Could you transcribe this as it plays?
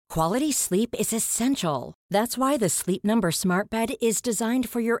Quality sleep is essential. That's why the Sleep Number Smart Bed is designed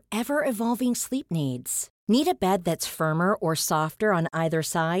for your ever-evolving sleep needs. Need a bed that's firmer or softer on either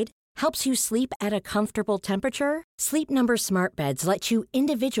side? Helps you sleep at a comfortable temperature? Sleep Number Smart Beds let you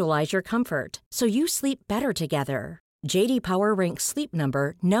individualize your comfort, so you sleep better together. J.D. Power ranks Sleep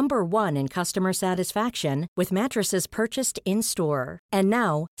Number number 1 in customer satisfaction with mattresses purchased in-store. And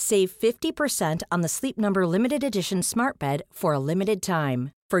now, save 50% on the Sleep Number Limited Edition Smart Bed for a limited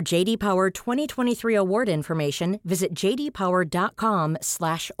time. For J.D. Power 2023 award information, visit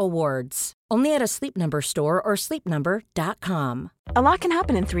jdpower.com/awards. Only at a Sleep Number store or sleepnumber.com. A lot can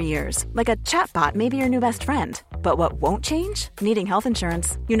happen in 3 years, like a chatbot may be your new best friend. But what won't change? Needing health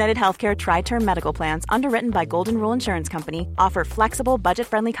insurance. United Healthcare Tri-Term Medical Plans, underwritten by Golden Rule Insurance Company, offer flexible,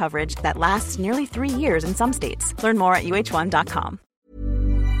 budget-friendly coverage that lasts nearly 3 years in some states. Learn more at uh1.com.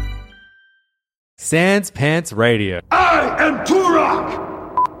 Sans Pants Radio. I am Turok!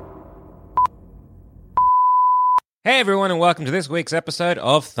 Hey everyone, and welcome to this week's episode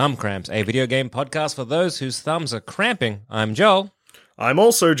of Thumb Cramps, a video game podcast for those whose thumbs are cramping. I'm Joel. I'm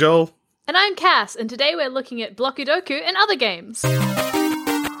also Joel. And I'm Cass, and today we're looking at Blockudoku and other games.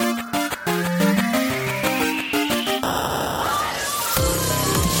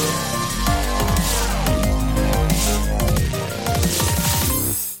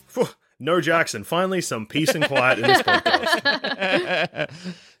 No Jackson, finally some peace and quiet in this podcast.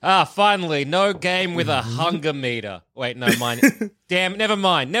 Finally, no game with a hunger meter. Wait, no, mine. Damn, never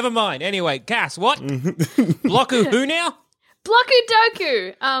mind. Anyway, Cass, what? Blocku who now?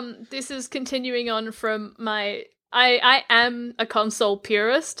 Blockudoku! This is continuing on from my... I am a console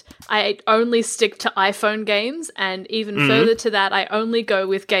purist. I only stick to iPhone games, and even further to that, I only go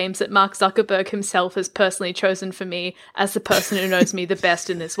with games that Mark Zuckerberg himself has personally chosen for me as the person who knows me the best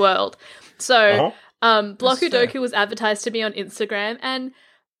in this world. So, Blockudoku was advertised to me on Instagram, and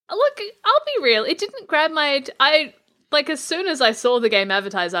look, I'll be real, it didn't grab my... as soon as I saw the game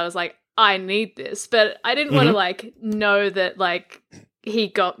advertised, I was like, I need this, but I didn't want to, know that, he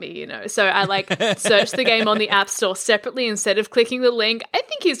got me, you know. So I searched the game on the App Store separately instead of clicking the link. I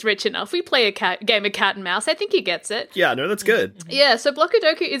think he's rich enough. We play a game of cat and mouse. I think he gets it. Yeah, no, that's good. Yeah, so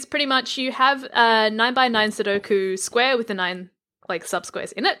Blockudoku is pretty much you have a 9x9 Sudoku square with the 9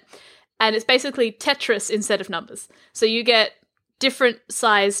 sub-squares in it. And it's basically Tetris instead of numbers. So you get different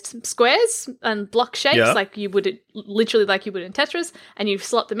sized squares and block shapes like you would in Tetris, and you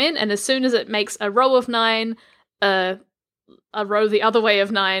slot them in, and as soon as it makes a row of 9, a row the other way of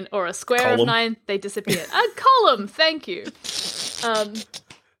 9, or a square of 9, they disappear. A column, thank you. A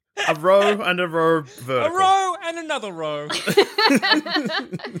row and a row vertical. A row and another row.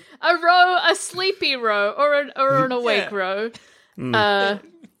 A row, a sleepy row, or an awake row.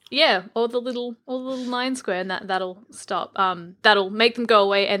 Or the little 9 square, and that'll stop. That'll make them go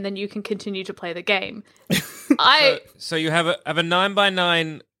away, and then you can continue to play the game. So you have a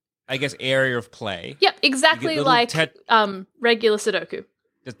 9x9, I guess, area of play. Yep, exactly like regular Sudoku.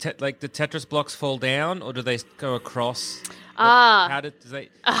 The Tetris blocks fall down, or do they go across? Do they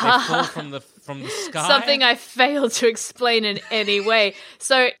fall from the sky? Something I failed to explain in any way.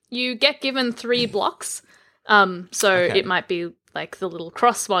 So you get given 3 blocks. It might be the little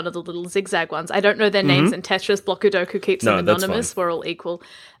cross one or the little zigzag ones. I don't know their names in Tetris. Blockudoku keeps them anonymous. We're all equal.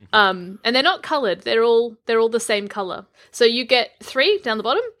 And they're not colored. They're all the same color. So you get 3 down the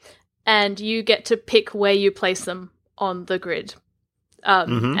bottom, and you get to pick where you place them on the grid.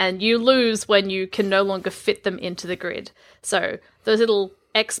 And you lose when you can no longer fit them into the grid. So those little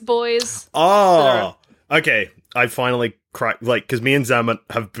X-boys... Oh, okay. I finally cracked... because me and Zaman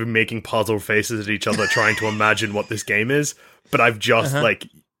have been making puzzle faces at each other trying to imagine what this game is, but I've just,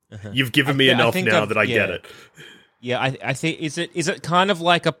 you've given me enough now that I get it. Yeah, I think... Is it kind of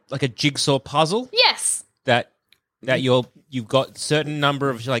like a jigsaw puzzle? Yes! That you've got certain number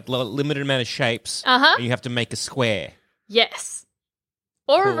of limited amount of shapes, and you have to make a square. Yes,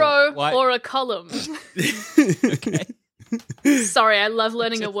 or a row, or a column. Okay. Sorry, I love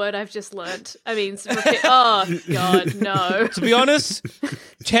learning a word I've just learnt. I mean, oh god, no. To be honest,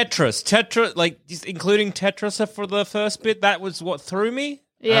 Tetris, including Tetris for the first bit, that was what threw me.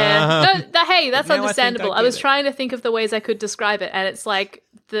 Yeah, hey, that's understandable. I was it. trying to think of the ways I could describe it, and it's like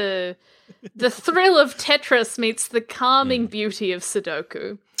the thrill of Tetris meets the calming beauty of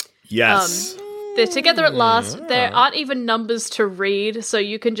Sudoku. Yes. They're together at last. There aren't even numbers to read, so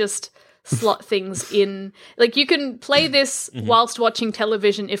you can just slot things in. You can play this whilst watching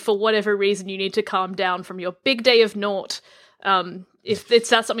television if for whatever reason you need to calm down from your big day of naught. If that's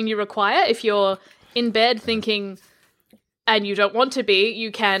something you require. If you're in bed thinking, and you don't want to be,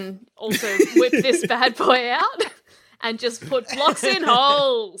 you can also whip this bad boy out. and just put blocks in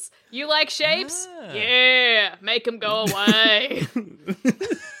holes. You like shapes? Yeah, make them go away.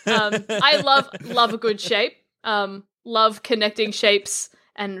 I love a good shape. Love connecting shapes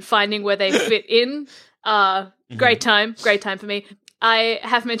and finding where they fit in. Great time for me. I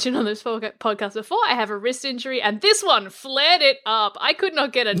have mentioned on this podcast before, I have a wrist injury, and this one flared it up. I could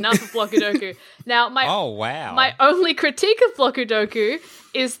not get enough of Blockudoku. Now, my only critique of Blockudoku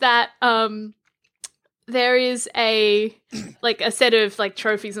is that there is a set of like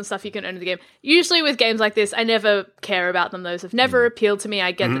trophies and stuff you can earn in the game. Usually with games like this, I never care about them. Those have never appealed to me.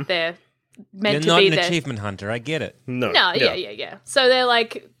 I get that they're meant to be there. You're not an achievement hunter. I get it. No, yeah. So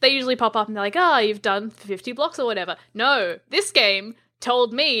they usually pop up and they're like, you've done 50 blocks or whatever. No, this game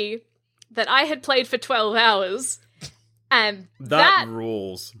told me that I had played for 12 hours, and that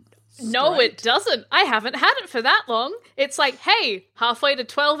rules. No, it doesn't. I haven't had it for that long. It's like, hey, halfway to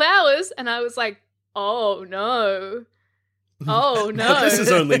 12 hours, and I was like, oh no. Oh no. This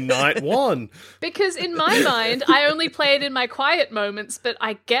is only night 1. Because in my mind, I only play it in my quiet moments, but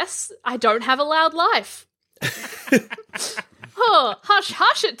I guess I don't have a loud life. Hush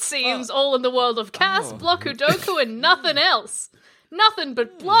hush it seems, all in the world of Cass, Blockudoku, and nothing else. Nothing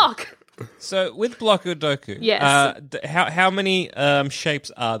but block. So with Blockudoku, yes. How many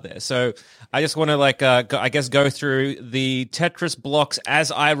shapes are there? So I just want to go through the Tetris blocks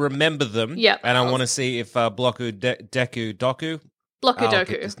as I remember them. Yep. And I want to see if Blockudoku.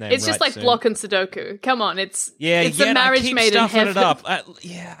 It's right just like soon. Block and Sudoku. Come on, it's a I marriage keep made in stuffing heaven. it up. I'm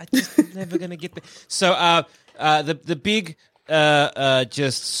just never gonna get there. So the big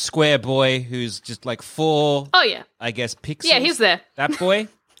just square boy who's just like 4. Oh yeah. I guess pixels. Yeah, he's there. That boy.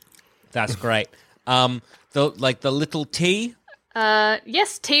 That's great. The little T.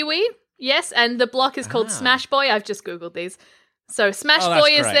 Yes, Tiwi. Yes, and the block is called Smash Boy. I've just googled these. So Smash Boy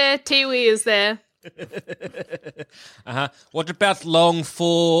is great. there. Tiwi is there. What about long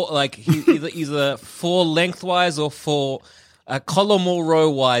 4? Like either 4 lengthwise or 4 column or row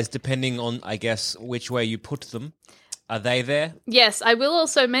wise, depending on I guess which way you put them. Are they there? Yes, I will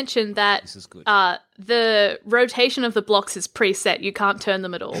also mention that This is good. the rotation of the blocks is preset. You can't turn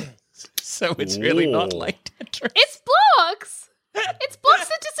them at all. So it's really not like Tetris. It's blocks! It's blocks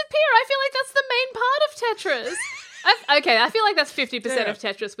that disappear. I feel like that's the main part of Tetris. I feel like that's 50% of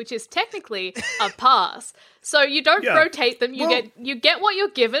Tetris, which is technically a pass. So you don't rotate them. You get what you're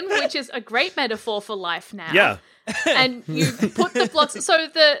given, which is a great metaphor for life now. Yeah. And you put the blocks. So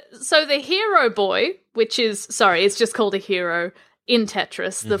the hero boy, which is it's just called a hero in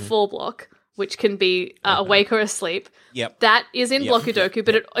Tetris, the 4 block, which can be awake or asleep. Yep. That is in Blockudoku,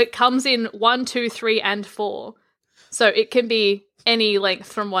 but it comes in 1, 2, 3, and 4. So it can be any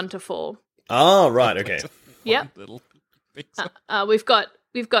length from 1 to 4. Oh, right, okay. Yep. We've got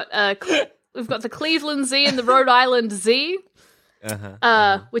the Cleveland Z and the Rhode Island Z,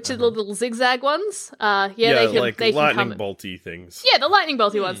 which are the little zigzag ones. They can lightning come bolty things. Yeah, the lightning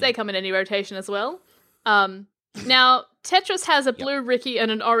bolty ones. They come in any rotation as well. Now Tetris has a blue Ricky and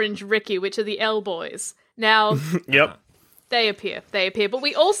an orange Ricky, which are the L boys. Now, Yep. They appear, but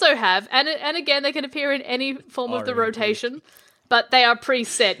we also have, and again, they can appear in any form of the rotation, but they are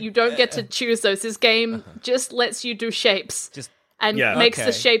preset. You don't get to choose those. This game just lets you do shapes and makes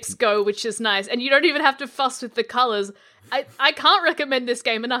the shapes go, which is nice. And you don't even have to fuss with the colors. I can't recommend this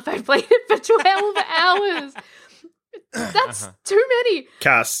game enough. I played it for 12 hours. That's too many.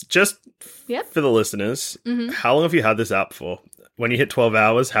 Cass, just for the listeners, how long have you had this app for? When you hit 12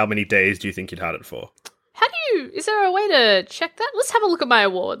 hours, how many days do you think you'd had it for? Is there a way to check that? Let's have a look at my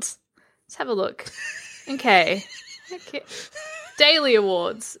awards. Let's have a look. Okay. Daily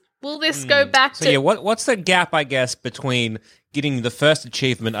awards. Will this go back to... So what's the gap, I guess, between getting the first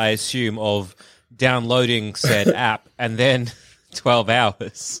achievement, I assume, of downloading said app and then 12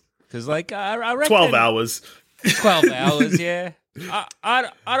 hours? Because, I reckon... 12 hours. 12 hours, yeah. I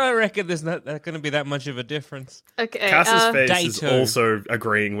don't reckon there's not going to be that much of a difference. Okay. Cass's face Day is 2. also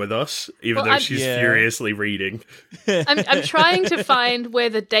agreeing with us, even though she's furiously reading. I'm trying to find where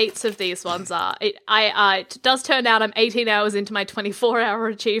the dates of these ones are. It does turn out I'm 18 hours into my 24-hour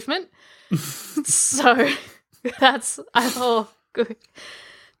achievement. So that's... good.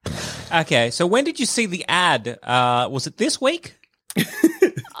 Okay, so when did you see the ad? Was it this week?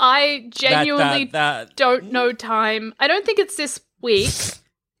 I genuinely don't know time. I don't think it's this week.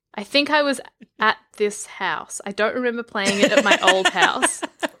 I think I was at this house. I don't remember playing it at my old house.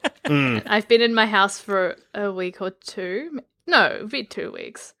 I've been in my house for a week or 2. No, it'd be 2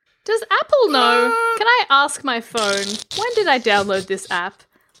 weeks. Does Apple know? Can I ask my phone? When did I download this app?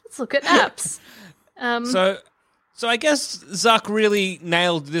 Let's look at apps. So I guess Zuck really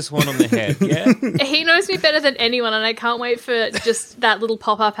nailed this one on the head, yeah? He knows me better than anyone, and I can't wait for just that little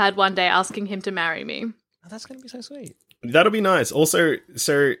pop-up ad one day asking him to marry me. Oh, that's going to be so sweet. That'll be nice. Also,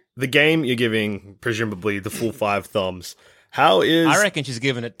 so the game you're giving, presumably, the full 5 thumbs. How is... I reckon she's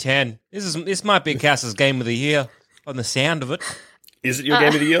giving it 10. This might be Cass's game of the year on the sound of it. Is it your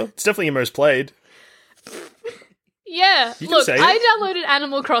game of the year? It's definitely your most played. Yeah. Look, I downloaded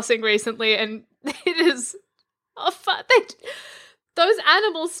Animal Crossing recently, and it is... those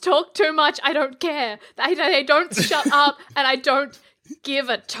animals talk too much. I don't care. They don't shut up, and I don't give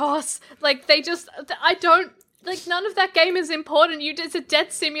a toss. Like, none of that game is important. It's a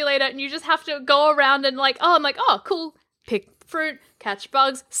death simulator, and you just have to go around and I'm like, oh, cool. Pick fruit, catch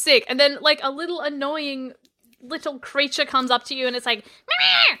bugs, sick. And then, a little annoying little creature comes up to you, and it's like,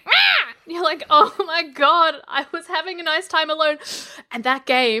 meh, meh. You're like, oh my god, I was having a nice time alone. And that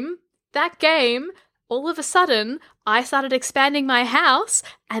game, all of a sudden, I started expanding my house,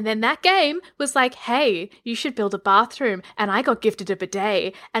 and then that game was like, hey, you should build a bathroom, and I got gifted a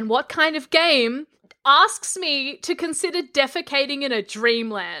bidet. And what kind of game asks me to consider defecating in a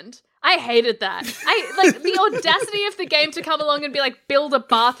dreamland? I hated that. The audacity of the game to come along and be like, build a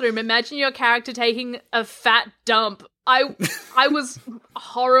bathroom. Imagine your character taking a fat dump. I was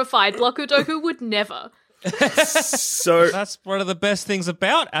horrified. Blokudoku would never. So that's one of the best things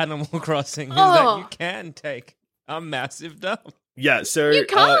about Animal Crossing is that you can take a massive dump. Yeah, so you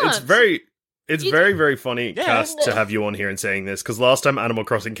can't. It's very, very funny, Cass, to have you on here and saying this, because last time Animal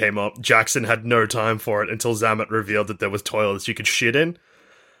Crossing came up, Jackson had no time for it until Zamet revealed that there was toilets you could shit in.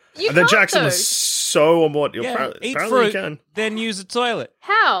 And then Jackson was so on what... Eat fruit, you can. Then use a toilet.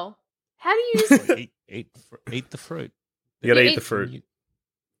 How? How do you use... eat the fruit. You gotta eat the fruit.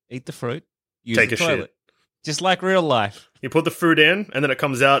 Eat the fruit. Use Take the a toilet. shit. Just like real life. You put the fruit in, and then it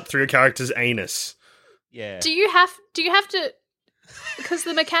comes out through your character's anus. Yeah. Do you have to... Because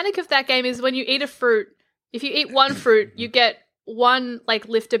the mechanic of that game is when you eat a fruit, if you eat one fruit, you get one,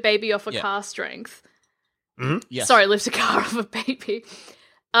 lift a baby off a car strength. Mm-hmm. Yes. Sorry, lift a car off a baby.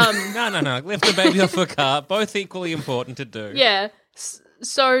 No. Lift a baby off a car. Both equally important to do. Yeah.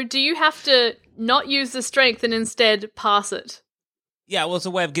 So do you have to not use the strength and instead pass it? Yeah, well, it's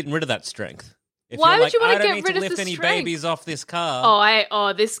a way of getting rid of that strength. If Why you're would you want to get need rid to of lift the any strength? babies off this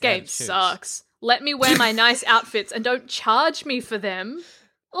car. This game sucks. Let me wear my nice outfits and don't charge me for them.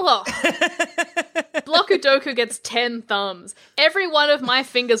 Ugh. Blokudoku gets 10 thumbs. Every one of my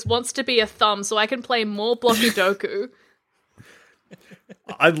fingers wants to be a thumb so I can play more Blokudoku.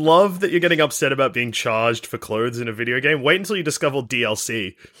 I love that you're getting upset about being charged for clothes in a video game. Wait until you discover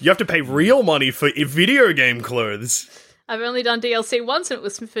DLC. You have to pay real money for video game clothes. I've only done DLC once, and it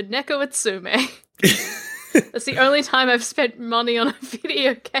was for Neko Itsume. That's the only time I've spent money on a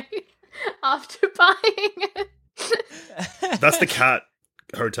video game after buying it. That's the cat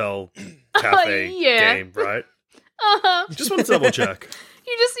hotel cafe game, right? Just want to double check.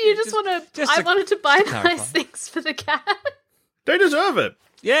 You just want to... I wanted to buy nice things for the cat. They deserve it.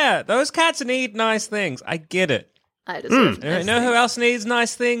 Yeah, those cats need nice things. I get it. I deserve nice You know who else needs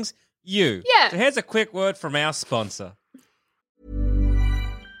nice things? You. Yeah. So here's a quick word from our sponsor.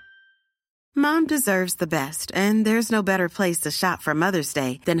 Mom deserves the best, and there's no better place to shop for Mother's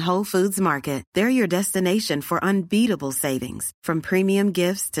Day than Whole Foods Market. They're your destination for unbeatable savings, from premium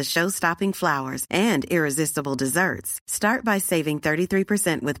gifts to show-stopping flowers and irresistible desserts. Start by saving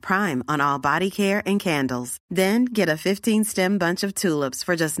 33% with Prime on all body care and candles. Then get a 15-stem bunch of tulips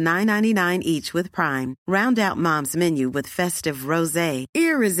for just $9.99 each with Prime. Round out Mom's menu with festive rosé,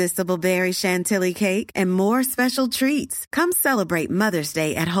 irresistible berry chantilly cake, and more special treats. Come celebrate Mother's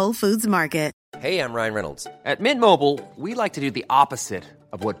Day at Whole Foods Market. Hey, I'm Ryan Reynolds. At Mint Mobile, we like to do the opposite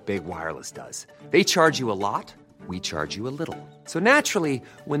of what Big Wireless does. They charge you a lot, we charge you a little. So naturally,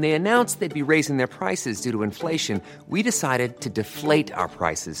 when they announced they'd be raising their prices due to inflation, we decided to deflate our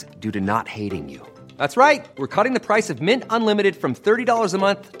prices due to not hating you. That's right. We're cutting the price of Mint Unlimited from $30 a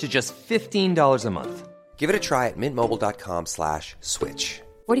month to just $15 a month. Give it a try at mintmobile.com/switch.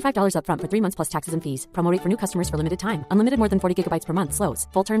 $45 up front for 3 months plus taxes and fees. Promo rate for new customers for limited time. Unlimited more than 40 gigabytes per month. Slows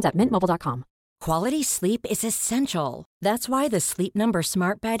full terms at mintmobile.com. Quality sleep is essential. That's why the Sleep Number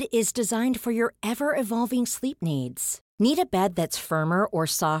Smart Bed is designed for your ever-evolving sleep needs. Need a bed that's firmer or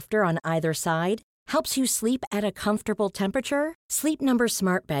softer on either side? Helps you sleep at a comfortable temperature? Sleep Number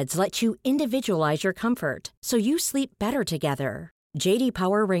Smart Beds let you individualize your comfort, so you sleep better together. J.D.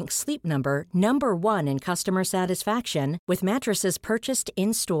 Power ranks Sleep Number number 1 in customer satisfaction with mattresses purchased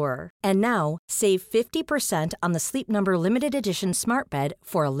in-store. And now, save 50% on the Sleep Number Limited Edition Smart Bed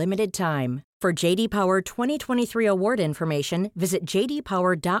for a limited time. For J.D. Power 2023 award information, visit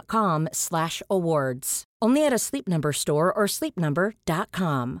jdpower.com/awards. Only at a Sleep Number store or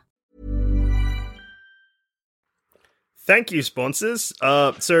sleepnumber.com. Thank you, sponsors.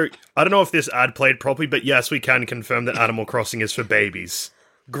 So, I don't know if this ad played properly, but yes, we can confirm that Animal Crossing is for babies.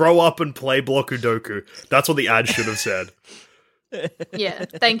 Grow up and play Blokudoku. That's what the ad should have said. Yeah,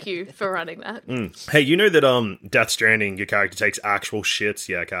 thank you for running that. Hey, you know that Death Stranding, your character takes actual shits?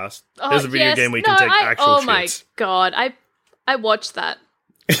 Yeah, Cass. There's a video game where you can take actual shits. Oh my god, I watched that.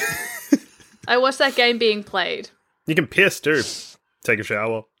 I watched that game being played. You can piss, too. Take a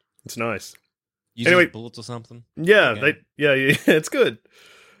shower. It's nice. Using bullets or something? Yeah, it's good.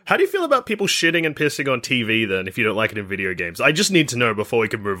 How do you feel about people shitting and pissing on TV, then, if you don't like it in video games? I just need to know before we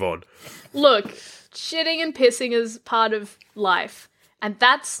can move on. Look, shitting and pissing is part of life, and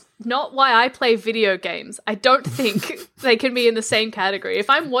that's not why I play video games. I don't think they can be in the same category. If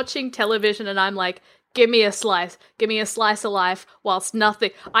I'm watching television and I'm like, give me a slice of life, whilst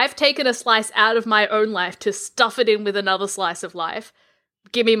nothing... I've taken a slice out of my own life to stuff it in with another slice of life.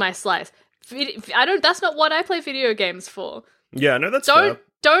 Give me my slice. That's not what I play video games for. Yeah, no, that's fair.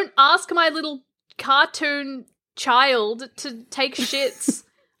 Don't ask my little cartoon child to take shits.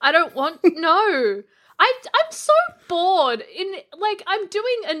 I don't want... No. I'm so bored. I'm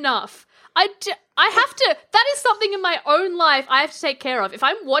doing enough. I have to... That is something in my own life I have to take care of. If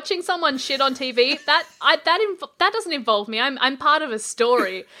I'm watching someone shit on TV, that doesn't involve me. I'm part of a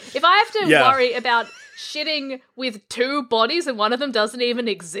story. If I have to worry about shitting with two bodies and one of them doesn't even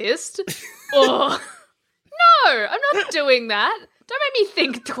exist... no, I'm not doing that. Don't make me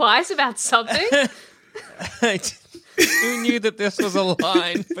think twice about something. Who knew that this was a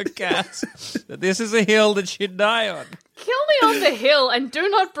line for Cass? That this is a hill that she'd die on. Kill me on the hill and do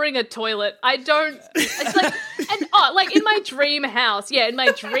not bring a toilet. I don't... It's like in my dream house. Yeah, in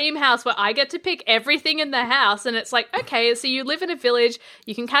my dream house where I get to pick everything in the house and it's like, okay, so you live in a village,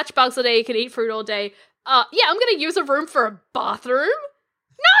 you can catch bugs all day, you can eat fruit all day. I'm going to use a room for a bathroom?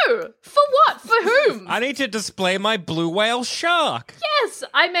 No! For what? For whom? I need to display my blue whale shark. Yes!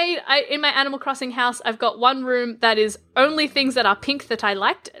 In my Animal Crossing house, I've got one room that is only things that are pink that I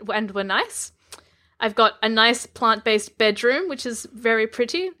liked and were nice. I've got a nice plant-based bedroom, which is very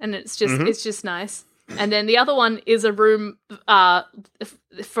pretty, and it's just nice. And then the other one is a room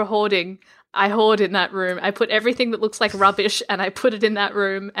for hoarding. I hoard in that room. I put everything that looks like rubbish and I put it in that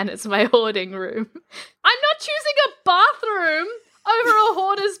room, and it's my hoarding room. I'm not choosing a bathroom over a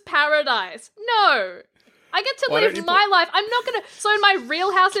hoarder's paradise. No. I get to live my life. I'm not going to... So in my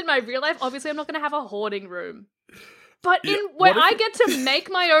real house, in my real life, obviously I'm not going to have a hoarding room. But where I get to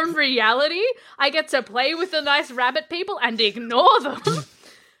make my own reality, I get to play with the nice rabbit people and ignore them.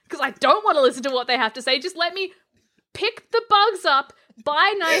 Because I don't want to listen to what they have to say. Just let me pick the bugs up,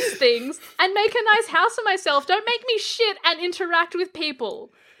 buy nice things, and make a nice house for myself. Don't make me shit and interact with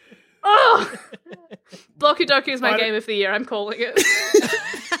people. Ugh! Blokudoku is my game of the year. I'm calling it.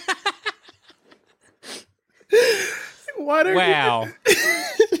 Why don't wow.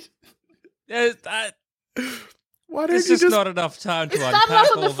 Why don't There's you just not enough time to unpack It started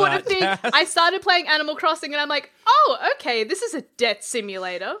off on the all foot that, of things. Cass. I started playing Animal Crossing and I'm like, oh, okay, this is a debt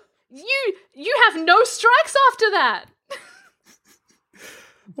simulator. You have no strikes after that.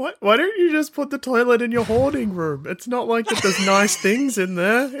 Why don't you just put the toilet in your hoarding room? It's not like that there's nice things in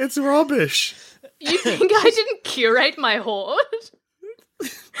there. It's rubbish. You think I didn't curate my hoard?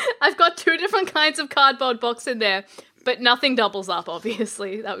 I've got 2 different kinds of cardboard box in there, but nothing doubles up,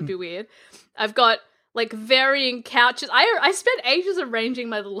 obviously. That would be weird. I've got, like, varying couches. I spent ages arranging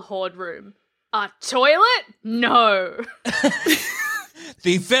my little hoard room. A toilet? No.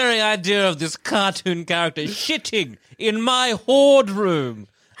 The very idea of this cartoon character shitting in my hoard room.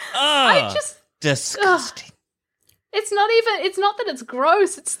 Disgusting. It's not that it's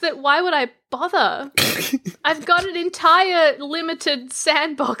gross, it's that why would I bother? I've got an entire limited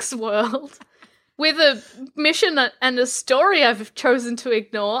sandbox world with a mission and a story I've chosen to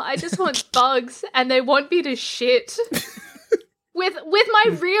ignore. I just want bugs and they want me to shit. With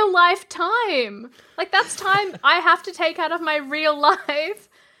my real life time. Like, that's time I have to take out of my real life.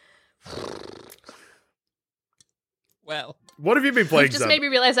 Well, what have you been playing? It just made me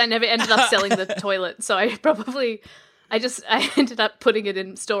realize I never ended up selling the toilet, so I ended up putting it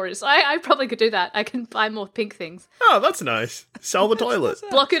in storage. So I probably could do that. I can buy more pink things. Oh, that's nice. Sell the toilet.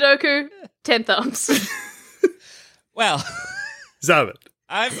 Blokudoku, 10 thumbs. Well, Zamet.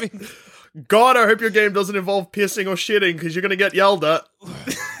 I've been... God, I hope your game doesn't involve pissing or shitting, because you're going to get yelled at.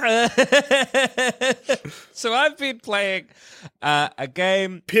 So I've been playing a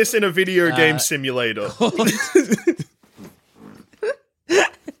game... Piss in a video game simulator.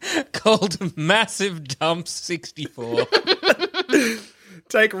 Called Massive Dump 64.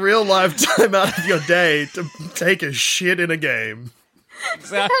 take real life time out of your day to take a shit in a game.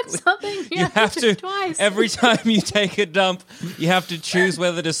 Exactly. That's something you have to do twice. Every time you take a dump, you have to choose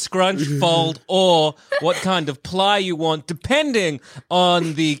whether to scrunch, fold, or what kind of ply you want, depending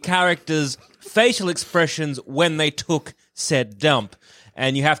on the character's facial expressions when they took said dump.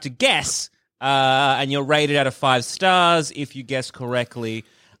 And you have to guess, and you're rated out of 5 stars if you guess correctly.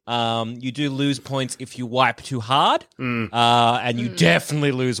 You do lose points if you wipe too hard, and you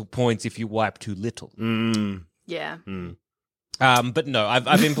definitely lose points if you wipe too little. Yeah. But no,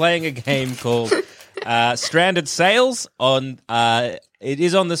 I've been playing a game called Stranded Sails on. It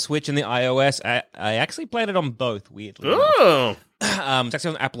is on the Switch and the iOS. I actually played it on both. Weirdly, Oh, it's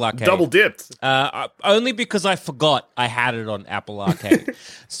actually on Apple Arcade. double dipped. Only because I forgot I had it on Apple Arcade.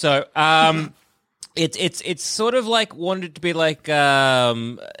 So, it's sort of like wanted to be like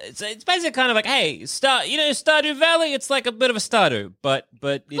it's basically kind of like, hey, Stardew Valley. It's like a bit of a Stardew, but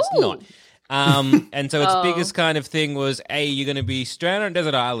it's not. And so its biggest kind of thing was, you're going to be stranded on a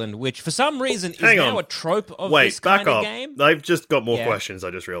desert island, which for some reason is now a trope of this kind of game. I've just got more questions, I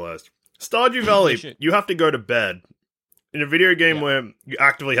just realized. Stardew Valley, you have to go to bed. In a video game where you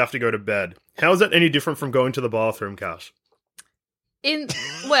actively have to go to bed, how is that any different from going to the bathroom, Cass?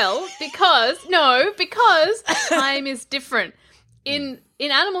 Because time is different. In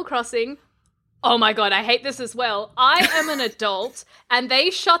Animal Crossing, oh my god, I hate this as well. I am an adult, and they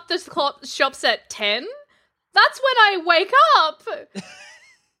shut the shops at 10. That's when I wake up.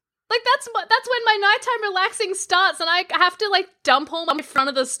 Like, that's when my nighttime relaxing starts, and I have to, like, dump all my front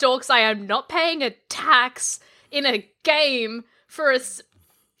of the store because I am not paying a tax in a game for a...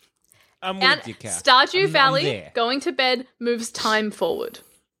 I'm with you, Kat. Stardew Valley, going to bed, moves time forward.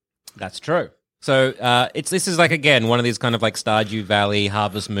 That's true. So this is like, again, one of these kind of like Stardew Valley,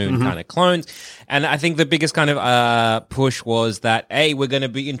 Harvest Moon kind of clones. And I think the biggest kind of push was that, we're going to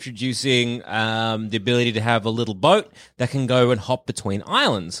be introducing the ability to have a little boat that can go and hop between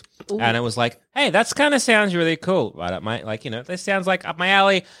islands. Ooh. And it was like, hey, that's kind of sounds really cool. Right up my, this sounds like up my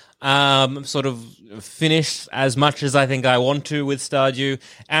alley. I'm sort of finished as much as I think I want to with Stardew.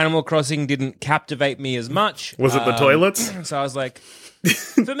 Animal Crossing didn't captivate me as much. Was it the toilets? So I was like...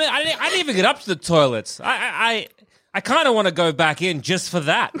 For me, I didn't even get up to the toilets. I kind of want to go back in just for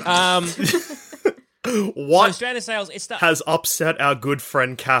that. What Stranded Sails has upset our good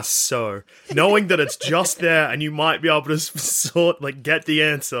friend Cass so? Knowing that it's just there and you might be able to get the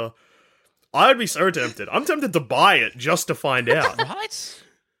answer. I would be so tempted. I'm tempted to buy it just to find out. What?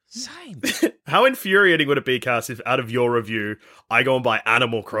 Same. How infuriating would it be, Cass, if out of your review, I go and buy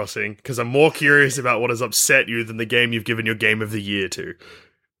Animal Crossing, because I'm more curious about what has upset you than the game you've given your Game of the Year to.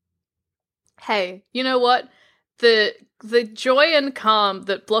 Hey, you know what? The joy and calm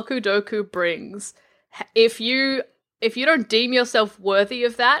that Blokudoku brings, if you don't deem yourself worthy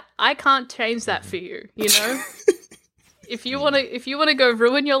of that, I can't change that for you, you know? If you want to go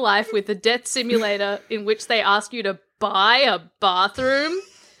ruin your life with a death simulator in which they ask you to buy a bathroom,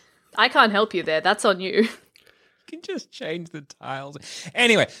 I can't help you there. That's on you. You can just change the tiles.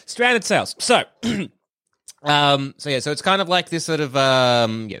 Anyway, Stranded Sails. So, so it's kind of like this sort of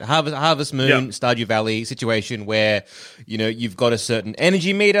Harvest Moon, Stardew Valley situation where you've got a certain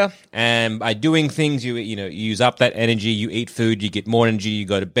energy meter, and by doing things, you use up that energy. You eat food, you get more energy. You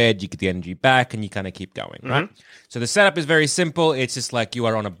go to bed, you get the energy back, and you kind of keep going, right? So the setup is very simple. It's just like you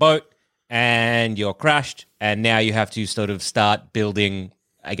are on a boat and you're crashed, and now you have to sort of start building,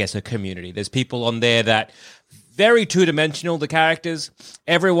 I guess, a community. There's people on there that very two-dimensional, the characters.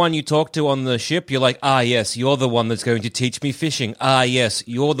 Everyone you talk to on the ship, you're like, yes, you're the one that's going to teach me fishing. Yes,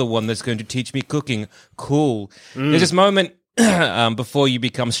 you're the one that's going to teach me cooking. Cool. There's this moment before you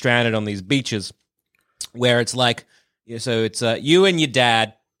become stranded on these beaches where it's like, so it's you and your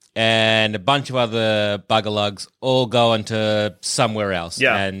dad and a bunch of other buggerlugs all go into somewhere else,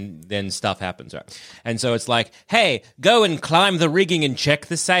 and then stuff happens, right? And so it's like, hey, go and climb the rigging and check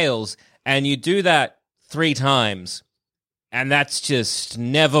the sails, and you do that 3 times, and that's just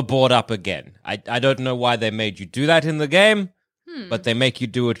never brought up again. I don't know why they made you do that in the game, but they make you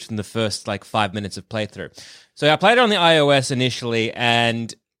do it in the first, 5 minutes of playthrough. So I played it on the iOS initially,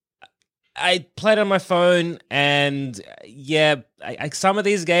 and I played on my phone, and some of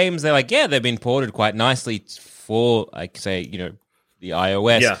these games, they're they've been ported quite nicely for, the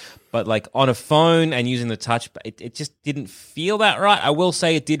iOS. Yeah. But on a phone and using the touch, it just didn't feel that right. I will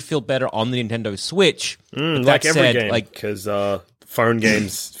say it did feel better on the Nintendo Switch. Like every game, because phone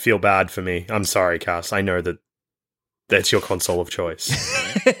games feel bad for me. I'm sorry, Cass. I know that that's your console of choice.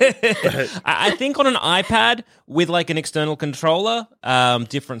 I think on an iPad with like an external controller,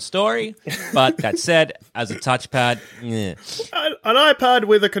 different story. But that said, as a touchpad, an iPad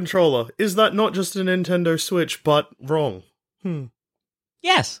with a controller, is that not just a Nintendo Switch, but wrong?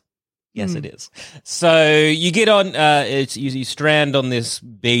 Yes. Yes, it is. So you get on, you strand on this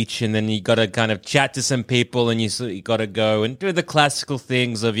beach, and then you got to kind of chat to some people, and you got to go and do the classical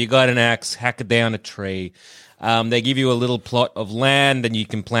things of you got an axe, hack down a tree. They give you a little plot of land, and you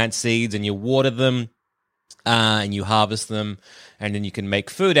can plant seeds, and you water them, and you harvest them, and then you can make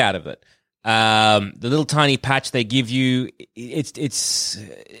food out of it. The little tiny patch they give you, it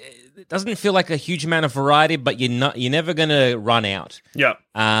doesn't feel like a huge amount of variety, but you're never gonna run out. Yeah.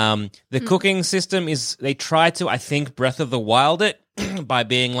 The cooking system is, they try to, I think, Breath of the Wild it by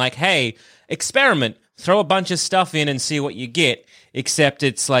being like, hey, experiment, throw a bunch of stuff in and see what you get. Except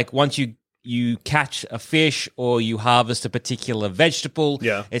it's like once you catch a fish or you harvest a particular vegetable,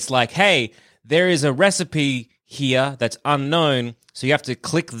 it's like, hey, there is a recipe here that's unknown, so you have to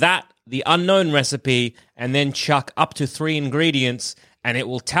click the unknown recipe, and then chuck up to 3 ingredients, and it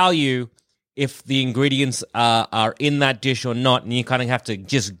will tell you if the ingredients are in that dish or not, and you kind of have to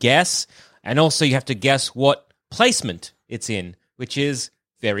just guess. And also you have to guess what placement it's in, which is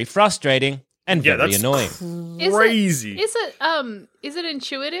very frustrating and very annoying. Crazy. Is it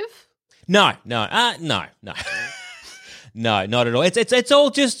intuitive? No. No, not at all. It's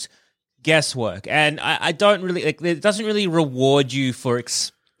all just guesswork, and I don't really like. It doesn't really reward you for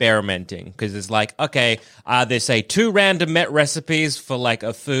experimenting, because it's like, okay, there's say 2 random recipes for like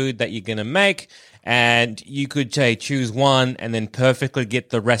a food that you're gonna make, and you could say choose one and then perfectly get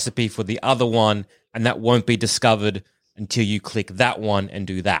the recipe for the other one, and that won't be discovered until you click that one and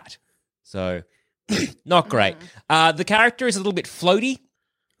do that. So not great. The character is a little bit floaty.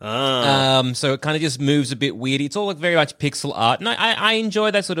 So it kind of just moves a bit weird. It's all like very much pixel art, and I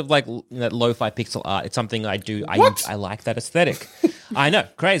enjoy that sort of like that lo-fi pixel art. It's something I do. I like that aesthetic. I know,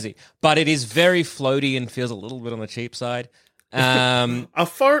 crazy, but it is very floaty and feels a little bit on the cheap side. A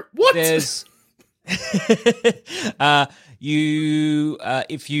fart? What? There's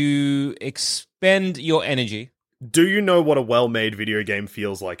if you expend your energy. Do you know what a well-made video game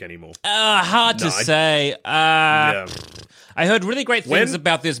feels like anymore? Hard to say. Yeah. I heard really great things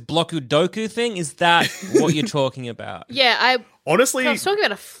about this Blokudoku thing. Is that what you're talking about? Yeah, I was talking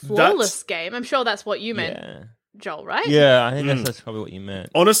about a flawless game. I'm sure that's what you meant. Yeah. Joel, right? Yeah, I think that's probably what you meant.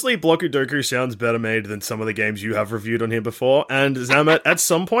 Honestly, Blokudoku sounds better made than some of the games you have reviewed on here before. And Zamet, at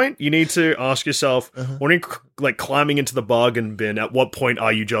some point, you need to ask yourself, when you're like climbing into the bargain bin, at what point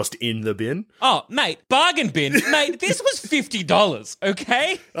are you just in the bin? Oh, mate, bargain bin, mate. This was $50.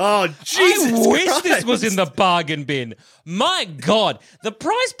 Okay. Oh, Jesus! I wish Christ. this was in the bargain bin. My God, the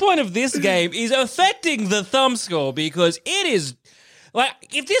price point of this game is affecting the thumb score, because it is. Like,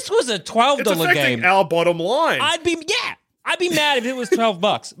 if this was a $12 game, our bottom line. I'd be mad if it was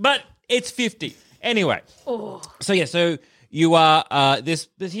 $12, but it's $50 anyway. So you are this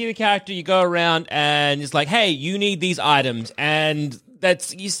hero character. You go around and it's like, hey, you need these items, and you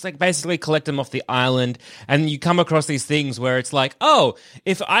just like basically collect them off the island, and you come across these things where it's like, oh,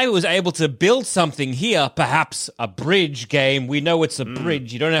 if I was able to build something here, perhaps a bridge game. We know it's a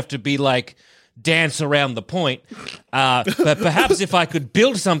bridge. You don't have to be like. Dance around the point. But perhaps if I could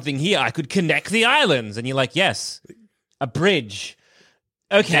build something here, I could connect the islands. And you're like, yes, a bridge.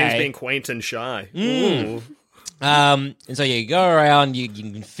 Okay. James being quaint and shy. And so you go around, you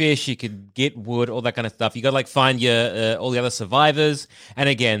can fish, you can get wood, all that kind of stuff. You got to like find your all the other survivors. And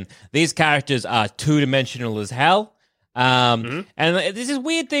again, these characters are 2-dimensional as hell. And there's this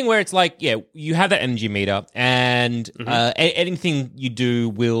weird thing where it's like, you have that energy meter, and anything you do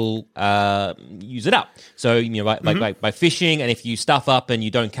will use it up. So by fishing, and if you stuff up and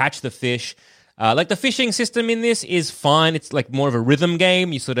you don't catch the fish, like the fishing system in this is fine. It's like more of a rhythm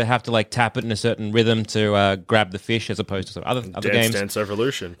game. You sort of have to like tap it in a certain rhythm to grab the fish, as opposed to some other games. Dance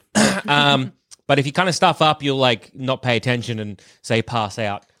Revolution. But if you kind of stuff up, you'll like not pay attention and say pass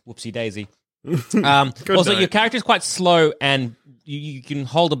out. Whoopsie daisy. Also, your character is quite slow, and you can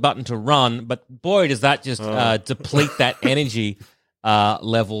hold a button to run, but boy, does that just deplete that energy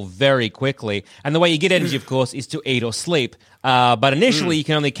level very quickly. And the way you get energy, of course, is to eat or sleep. But initially, you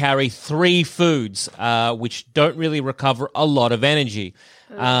can only carry 3 foods, which don't really recover a lot of energy.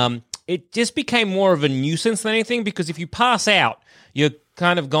 It just became more of a nuisance than anything, because if you pass out, you're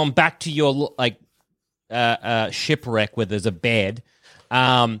kind of gone back to your like shipwreck where there's a bed.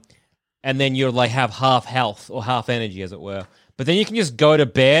 And then you're like have half health or half energy, as it were. But then you can just go to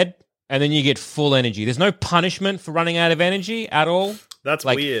bed, and then you get full energy. There's no punishment for running out of energy at all. That's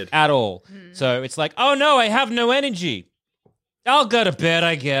like, weird. At all. So it's like, oh no, I have no energy. I'll go to bed,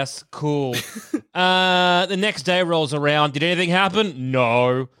 I guess. Cool. The next day rolls around. Did anything happen?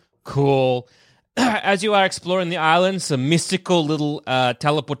 No. Cool. As you are exploring the island, some mystical little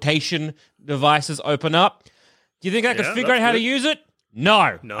teleportation devices open up. Do you think I could figure out how to use it?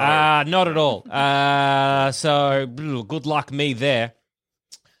 No. Not at all. So good luck me there.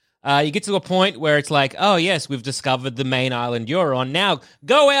 You get to a point where it's like, oh, yes, we've discovered the main island you're on. Now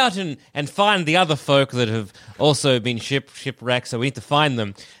go out and find the other folk that have also been shipwrecked, so we need to find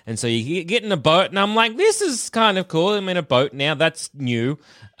them. And so you get in a boat, and I'm like, this is kind of cool. I'm in a boat now. That's new.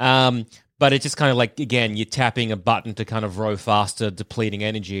 But it's just kind of like, again, you're tapping a button to kind of row faster, depleting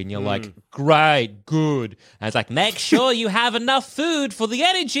energy, and you're like, great, good. And it's like, make sure you have enough food for the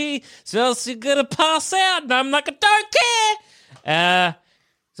energy, so else you're going to pass out. And I'm like, I don't care.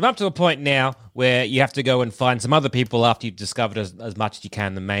 So I'm up to a point now where you have to go and find some other people after you've discovered as much as you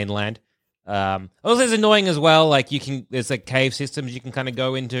can the mainland. Also, it's annoying as well. Like there's like cave systems you can kind of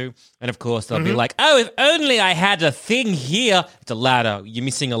go into, and of course they'll be like, "Oh, if only I had a thing here." It's a ladder. You're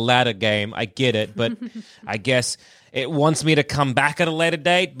missing a ladder game. I get it, but I guess it wants me to come back at a later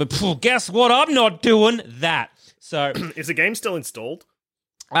date. But guess what? I'm not doing that. So, is the game still installed?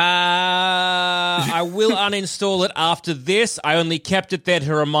 I will uninstall it after this. I only kept it there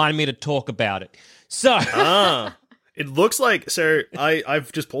to remind me to talk about it. So. It looks like, so I've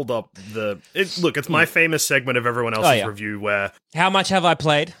just pulled up it's my famous segment of everyone else's review where... How much have I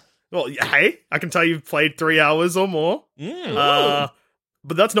played? Well, hey, I can tell you've played 3 hours or more. But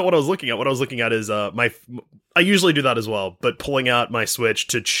that's not what I was looking at. What I was looking at is I usually do that as well, but pulling out my Switch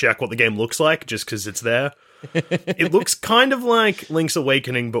to check what the game looks like, just because it's there. It looks kind of like Link's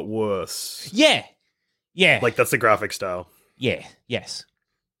Awakening, but worse. Yeah. Like, that's the graphic style. Yeah, yes.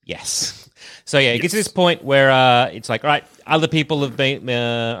 So it gets to this point where it's like, all right, other people have been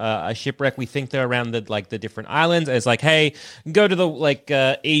a shipwreck. We think they're around the different islands. And it's like, hey, go to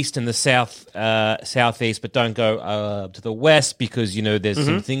the east and the southeast, but don't go to the west because there's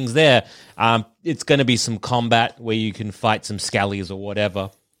some things there. It's going to be some combat where you can fight some scallies or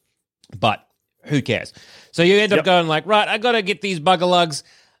whatever, but who cares? So you end up going like, right, I got to get these buggerlugs.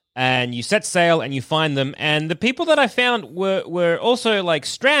 And you set sail and you find them. And the people that I found were also like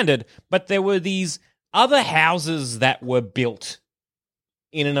stranded, but there were these other houses that were built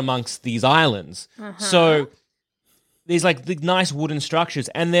in and amongst these islands. So there's like the nice wooden structures,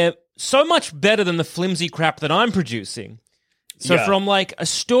 and they're so much better than the flimsy crap that I'm producing. So from like a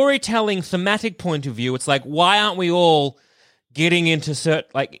storytelling thematic point of view, it's like, why aren't we all getting into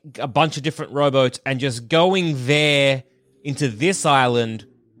like a bunch of different rowboats and just going there into this island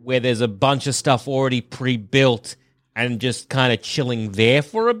where there's a bunch of stuff already pre-built and just kind of chilling there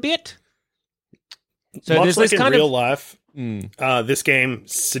for a bit? So much there's like this in kind real life, this game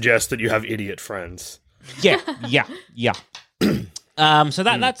suggests that you have idiot friends. Yeah. So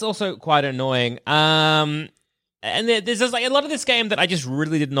that's also quite annoying. And there's just like a lot of this game that I just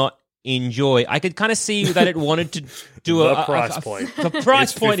really did not enjoy. I could kind of see that it wanted to do the price point. The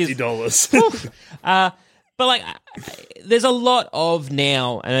price point is $50. But like, there's a lot of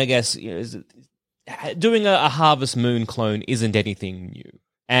now, and I guess doing a Harvest Moon clone isn't anything new,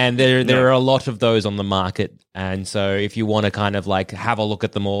 and there are a lot of those on the market. And so, if you want to kind of like have a look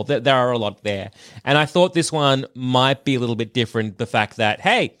at them all, there are a lot there. And I thought this one might be a little bit different. The fact that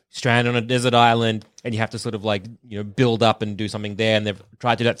stranded on a desert island, and you have to sort of like build up and do something there. And they've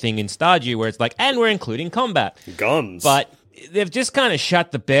tried to do that thing in Stardew where it's like, and we're including combat, guns, but they've just kind of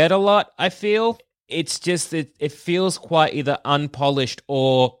shut the bed a lot. I feel. It's just, it feels quite either unpolished,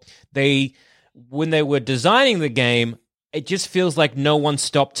 or when they were designing the game, it just feels like no one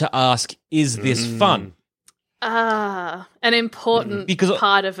stopped to ask, is this fun? An important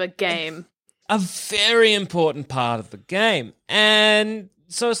part of a game. A very important part of the game. And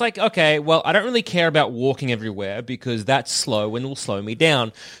so it's like, okay, well, I don't really care about walking everywhere because that's slow and will slow me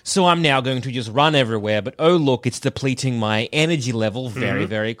down. So I'm now going to just run everywhere. But oh, look, it's depleting my energy level very,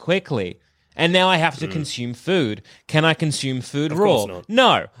 very quickly. And now I have to consume food. Can I consume food raw? Of course not.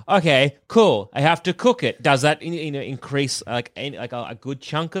 No. Okay, cool. I have to cook it. Does that increase like a good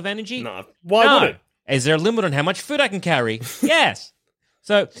chunk of energy? No. Why would it? Is there a limit on how much food I can carry? Yes.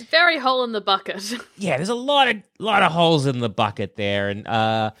 So very hole in the bucket. Yeah, there's a lot of holes in the bucket there,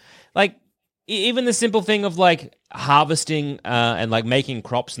 and like even the simple thing of like harvesting and like making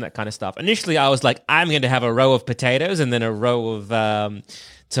crops and that kind of stuff. Initially, I was like, I'm going to have a row of potatoes and then a row of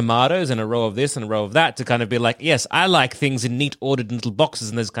tomatoes and a row of this and a row of that to kind of be like, yes, I like things in neat ordered little boxes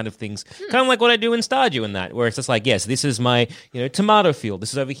and those kind of things. Kind of like what I do in Stardew and that, where it's just like, yes, this is my tomato field.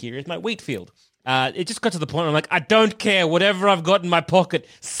 This is over here is my wheat field. it just got to the point where I'm like, I don't care, whatever I've got in my pocket,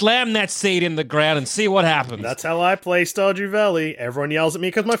 slam that seed in the ground and see what happens. That's how I play Stardew Valley. Everyone yells at me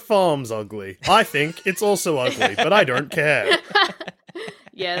because my farm's ugly. I think it's also ugly, but I don't care.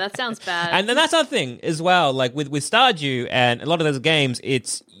 Yeah, that sounds bad. And then that's our thing as well. Like with Stardew and a lot of those games,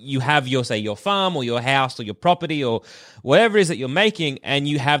 it's you have your farm or your house or your property or whatever it is that you're making, and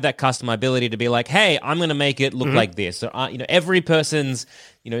you have that customability to be like, hey, I'm going to make it look like this. So every person's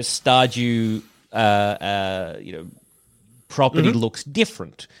Stardew property looks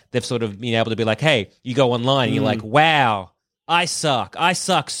different. They've sort of been able to be like, hey, you go online and you're like, wow, I suck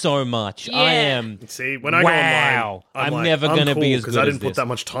so much. Yeah. I am. See, when I go online, I'm like, never going to cool be as good because I didn't as put this. that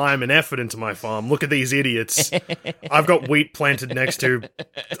much time and effort into my farm. Look at these idiots. I've got wheat planted next to,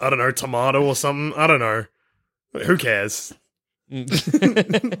 I don't know, tomato or something. I don't know. Who cares?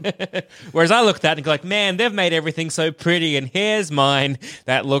 Whereas I look at that and go like, man, they've made everything so pretty, and here's mine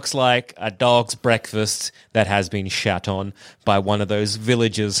that looks like a dog's breakfast that has been shat on by one of those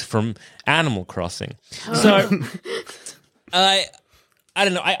villagers from Animal Crossing. So I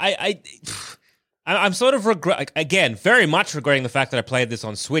don't know. I'm sort of very much regretting the fact that I played this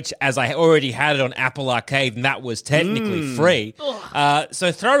on Switch, as I already had it on Apple Arcade, and that was technically free.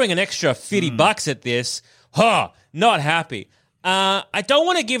 So throwing an extra $50 at this, not happy. I don't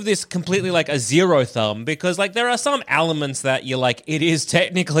want to give this completely like a 0 thumb, because like there are some elements that you're like, it is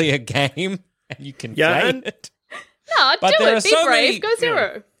technically a game and you can play it. No, But do there it. are Be so brave. many- Go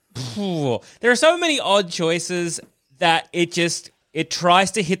 0. There are so many odd choices that it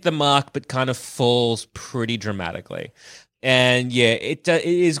tries to hit the mark but kind of falls pretty dramatically. And yeah, it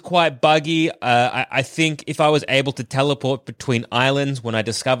is quite buggy. I think if I was able to teleport between islands when I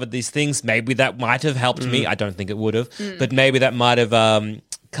discovered these things, maybe that might have helped me. I don't think it would have, but maybe that might have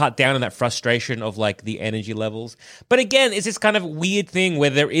cut down on that frustration of like the energy levels. But again, it's this kind of weird thing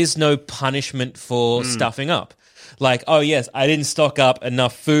where there is no punishment for stuffing up. Like, oh yes, I didn't stock up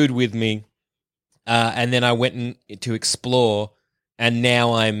enough food with me, and then I went to explore, and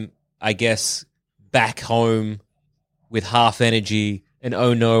now I'm, I guess, back home with half energy, and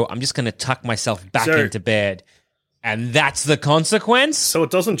oh no, I'm just going to tuck myself back into bed, and that's the consequence. So it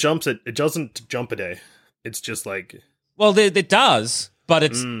doesn't jump a day. It's just like, well, it does, but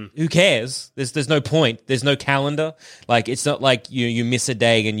it's who cares? There's no point. There's no calendar. Like it's not like you miss a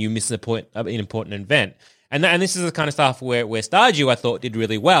day and you miss an important event. And this is the kind of stuff where Stardew, I thought, did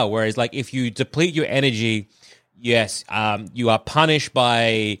really well. Whereas, like, if you deplete your energy, yes, you are punished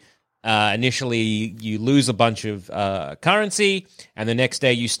by initially you lose a bunch of currency, and the next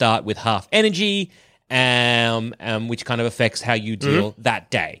day you start with half energy, which kind of affects how you deal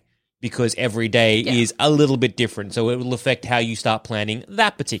that day, because every day is a little bit different. So it will affect how you start planning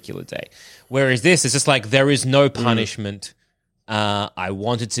that particular day. Whereas this is just like there is no punishment. I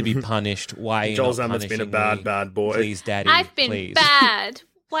wanted to be punished. Why are you Joel not Zammett's been a punishing bad me? boy. Please, Daddy. I've been please. bad.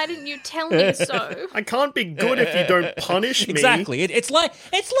 Why didn't you tell me so? I can't be good if you don't punish me. Exactly. It's like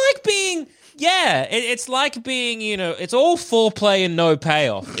being. Yeah, it's like being, it's all foreplay and no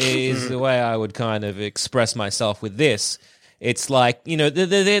payoff is the way I would kind of express myself with this. It's like,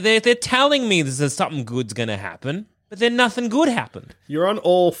 they're telling me there's something good's going to happen, but then nothing good happened. You're on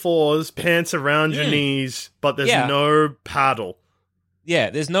all fours, pants around your knees, but there's no paddle.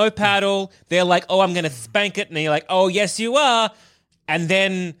 Yeah, there's no paddle. They're like, oh, I'm going to spank it. And you're like, oh, yes, you are. And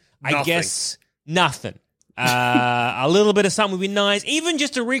then I guess nothing. A little bit of something would be nice. Even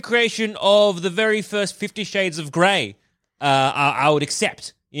just a recreation of the very first 50 Shades of Grey, I would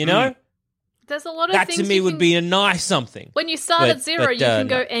accept, There's a lot of that things to me would be a nice something. When you start at 0, you can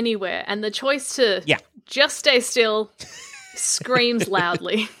go anywhere, and the choice to just stay still screams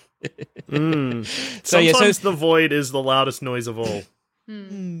loudly. Sometimes the void is the loudest noise of all.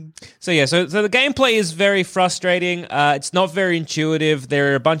 So the gameplay is very frustrating. It's not very intuitive.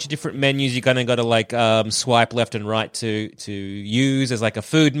 There are a bunch of different menus you're gonna got to like swipe left and right to use. There's like a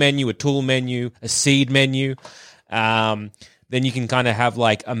food menu, a tool menu, a seed menu. Then you can kind of have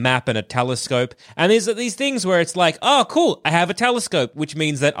like a map and a telescope. And there's these things where it's like, oh, cool, I have a telescope, which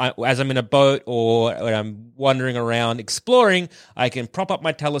means that as I'm in a boat or I'm wandering around exploring, I can prop up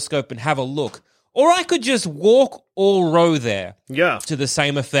my telescope and have a look. Or I could just walk or row there to the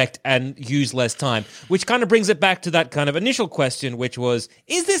same effect and use less time, which kind of brings it back to that kind of initial question, which was,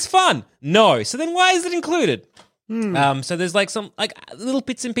 is this fun? No. So then why is it included? So there's like some like little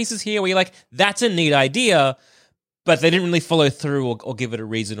bits and pieces here where you're like, that's a neat idea, but they didn't really follow through or give it a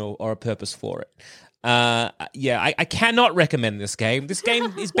reason or a purpose for it. I cannot recommend this game. This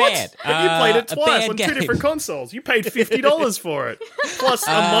game is bad. You played it twice on 2 different consoles. You paid $50 for it, plus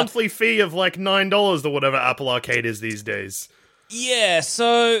a monthly fee of like $9 or whatever Apple Arcade is these days. Yeah,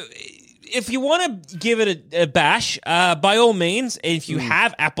 so if you want to give it a bash, by all means, if you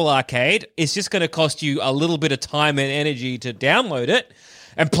have Apple Arcade, it's just going to cost you a little bit of time and energy to download it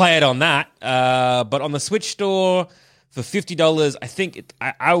and play it on that. But on the Switch store for $50, I think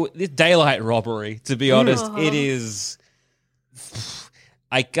it's daylight robbery. To be honest, it is.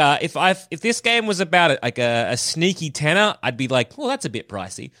 Like if this game was about like a sneaky tenner, I'd be like, well, that's a bit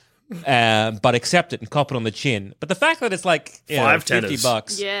pricey. But accept it and cop it on the chin. But the fact that it's like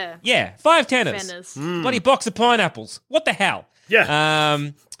 $50, yeah, 5 tenors, bloody box of pineapples. What the hell?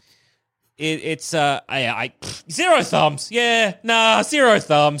 Yeah. It's 0 thumbs. Yeah, nah, 0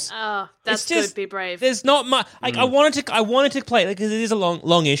 thumbs. Oh, that's good. Be brave. There's not much. Like I wanted to play it because it is a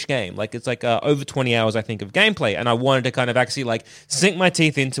longish game. Like it's like over 20 hours, I think, of gameplay, and I wanted to kind of actually like sink my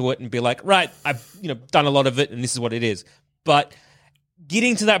teeth into it and be like, right, I've done a lot of it, and this is what it is. But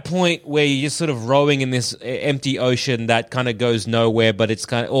getting to that point where you're just sort of rowing in this empty ocean that kind of goes nowhere, but it's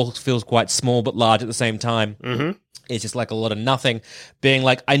kind of all feels quite small but large at the same time. Mm-hmm. It's just like a lot of nothing. Being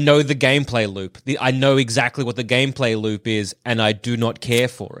like, I know the gameplay loop. I know exactly what the gameplay loop is, and I do not care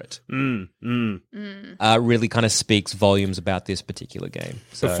for it. Really kind of speaks volumes about this particular game.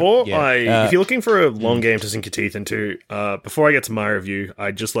 So, if you're looking for a long game to sink your teeth into, before I get to my review,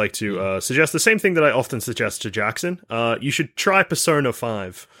 I'd just like to suggest the same thing that I often suggest to Jackson. You should try Persona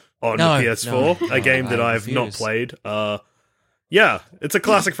 5 on the PS4, a game that I've not played. It's a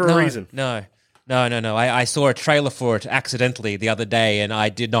classic for a reason. No. I saw a trailer for it accidentally the other day, and I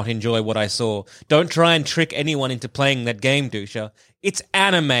did not enjoy what I saw. Don't try and trick anyone into playing that game, Dusha. It's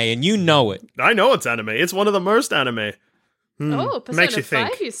anime, and you know it. I know it's anime. It's one of the most anime. Oh, Persona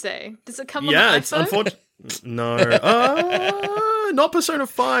 5, you say? Does it come on the iPhone? Yeah, it's unfortunate. No. Not Persona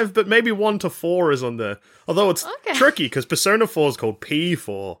 5, but maybe 1 to 4 is on there. Although it's tricky, because Persona 4 is called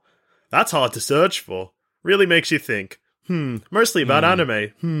P4. That's hard to search for. Really makes you think. Mostly about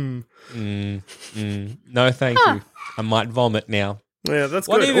anime. No, thank you. I might vomit now. Yeah, that's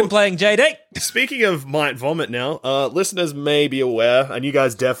good. What have you been playing, JD? Speaking of might vomit now, listeners may be aware, and you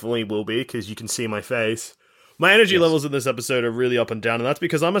guys definitely will be, because you can see my face. My energy levels in this episode are really up and down, and that's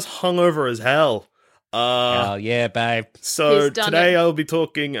because I'm as hungover as hell. Hell yeah, babe. So today I'll be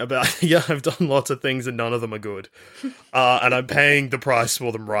talking about... I've done lots of things, and none of them are good. And I'm paying the price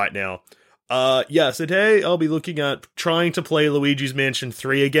for them right now. So today I'll be looking at trying to play Luigi's Mansion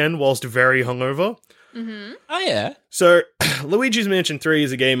 3 again whilst very hungover. Mm-hmm. Oh, yeah. So, Luigi's Mansion 3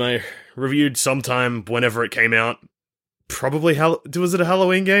 is a game I reviewed sometime whenever it came out. Probably, was it a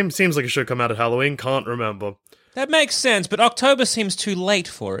Halloween game? Seems like it should come out at Halloween, can't remember. That makes sense, but October seems too late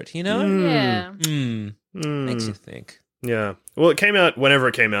for it, you know? Yeah. Makes you think. Yeah. Well, it came out whenever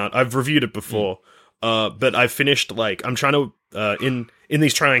it came out. I've reviewed it before. But I finished, I'm trying to, in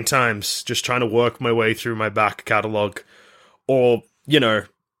these trying times, just trying to work my way through my back catalogue, or,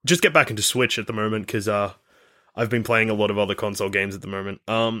 just get back into Switch at the moment, because, I've been playing a lot of other console games at the moment.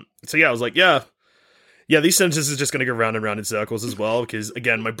 I was like, these sentences are just going to go round and round in circles as well, because,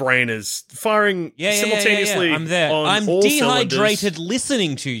 again, my brain is firing simultaneously. I'm there. I'm dehydrated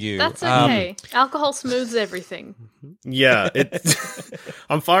listening to you. That's okay. Alcohol smooths everything. Yeah.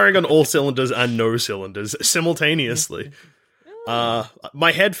 I'm firing on all cylinders and no cylinders simultaneously.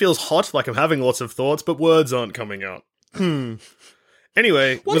 My head feels hot, like I'm having lots of thoughts, but words aren't coming out.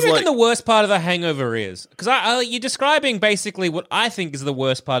 Anyway, what do you reckon the worst part of the hangover is? Because you're describing basically what I think is the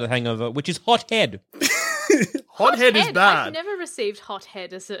worst part of the hangover, which is hot head. Hot head is bad. I've never received hot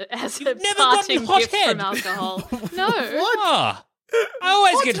head as a parting gift from alcohol. No. What? I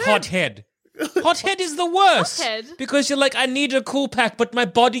always get hot head. Hot head is the worst. Hot head? Because you're like, I need a cool pack, but my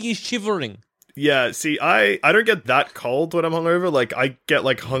body is shivering. Yeah, see, I don't get that cold when I'm hungover. Like, I get,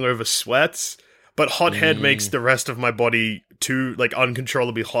 hungover sweats. But hot head makes the rest of my body too,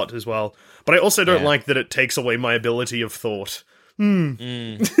 uncontrollably hot as well. But I also don't like that it takes away my ability of thought.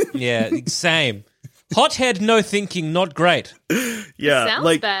 Yeah, same. Hot head, no thinking, not great. Yeah.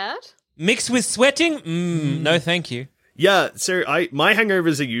 Sounds bad. Mixed with sweating? No thank you. Yeah, so my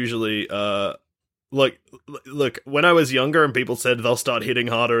hangovers are usually, look, when I was younger and people said they'll start hitting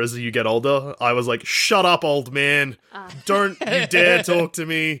harder as you get older, I was like, shut up, old man. Don't you dare talk to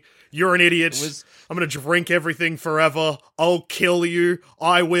me. You're an idiot. I'm going to drink everything forever. I'll kill you.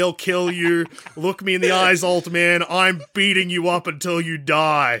 I will kill you. Look me in the eyes, old man. I'm beating you up until you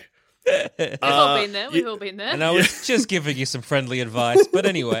die. We've all been there. We've all been there. And I was just giving you some friendly advice. But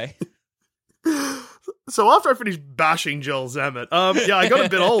anyway. So after I finished bashing Joel Zammett, I got a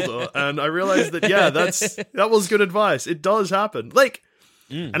bit older and I realized that, that was good advice. It does happen.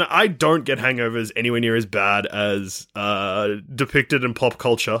 And I don't get hangovers anywhere near as bad as depicted in pop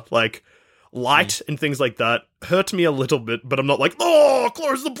culture. light and things like that hurt me a little bit, but I'm not like, oh,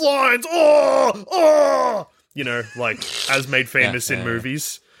 close the blinds, oh, you know, like as made famous in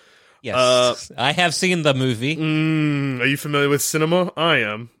movies. Yes, I have seen the movie. Are you familiar with cinema? I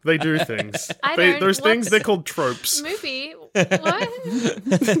am. They do things. Those things, they're called tropes. Movie? What?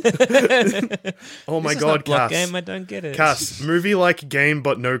 Oh my This is god, not block Cass. game. I don't get it. Cass, movie like game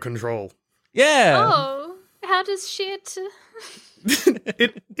but no control. Yeah. Oh, how does shit...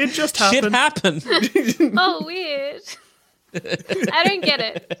 It just happened. Shit happened. Oh, weird. I don't get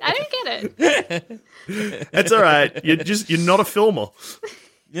it. It's all right. You're not a filmer.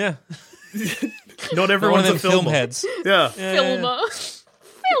 Yeah. Not One everyone's of a them filmer. film heads. Yeah. Filmer.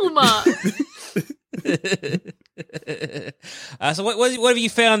 So what have you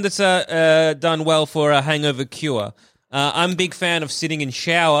found that's done well for a hangover cure? I'm a big fan of sitting in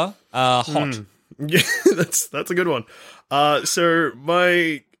shower hot. Yeah, that's a good one. So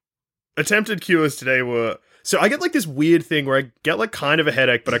my attempted cures today were... So I get like this weird thing where I get like kind of a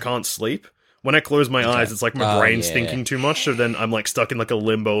headache, but I can't sleep. When I close my eyes, it's like my brain's thinking too much, so then I'm like stuck in like a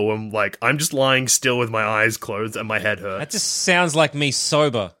limbo. I'm just lying still with my eyes closed and my head hurts. That just sounds like me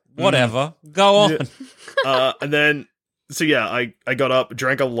sober. Whatever. Go on. Yeah. And then, so yeah, I got up,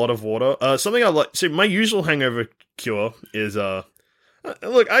 drank a lot of water. Something I like. So my usual hangover cure is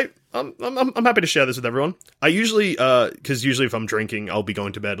look, I'm happy to share this with everyone. I usually, because usually if I'm drinking, I'll be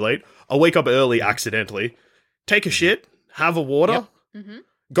going to bed late. I'll wake up early accidentally, take a shit, have a water. Yep.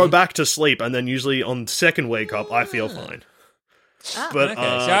 Go back to sleep, and then usually on second wake up, I feel fine. But Okay.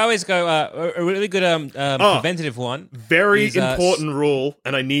 So I always go a really good preventative one. Very is, important rule,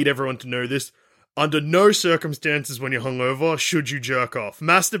 and I need everyone to know this. Under no circumstances when you're hungover should you jerk off.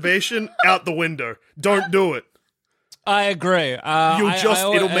 Masturbation, out the window. Don't do it. I agree.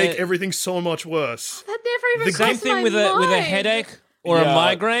 It'll make everything so much worse. That never even Same crossed thing my with a mind. headache or a Yeah.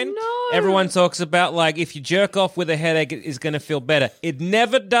 migraine. No. Everyone talks about like if you jerk off with a headache, it is going to feel better. It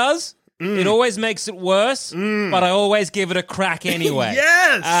never does. It always makes it worse. But I always give it a crack anyway.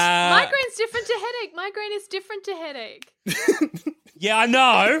 Yes! Migraine's different to headache. Migraine is different to headache. Yeah, I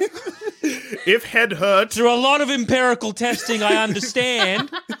know. If head hurts, Through a lot of empirical testing, I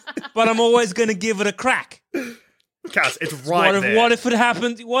understand. But I'm always going to give it a crack. Cass, it's right there. What if it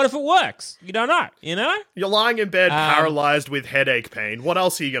happens? What if it works? You don't know. You know? You're lying in bed paralyzed with headache pain. What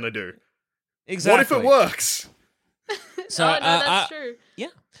else are you going to do? Exactly. What if it works? So, Oh, no, that's true. Yeah.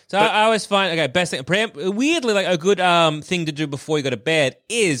 So I always find best thing. Weirdly, like a good thing to do before you go to bed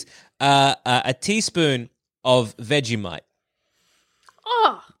is a teaspoon of Vegemite.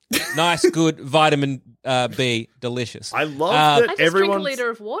 Oh, Nice, good vitamin B, delicious. I love I that just drink a everyone's... liter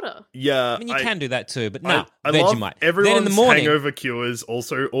of water. Yeah. I mean, you can do that too, but no, I love Vegemite. everyone's Then in the morning, hangover cures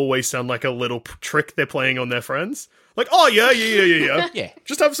also always sound like a little trick they're playing on their friends. Like, oh, yeah. Yeah.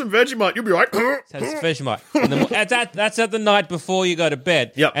 Just have some Vegemite, you'll be right. has Vegemite. That's at the night before you go to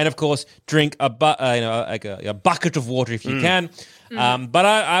bed. Yep. And of course, drink a bucket of water if you can. But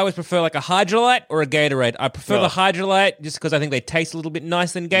I always prefer like a Hydrolite or a Gatorade. I prefer the Hydrolite just because I think they taste a little bit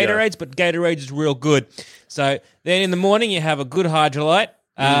nicer than Gatorades, but Gatorade is real good. So then in the morning you have a good Hydrolite.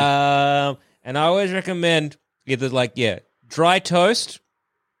 And I always recommend either dry toast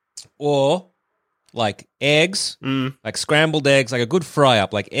or like eggs, like scrambled eggs, like a good fry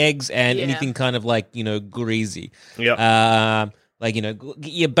up, like eggs and anything kind of like, greasy. Yep.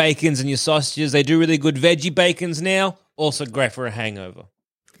 Get your bacons and your sausages. They do really good veggie bacons now. Also great for a hangover.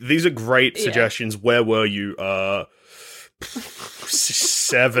 These are great suggestions. Where were you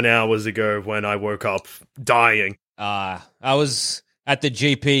 7 hours ago when I woke up dying? I was at the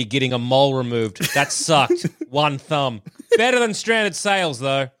GP getting a mole removed. That sucked. One thumb. Better than stranded sales,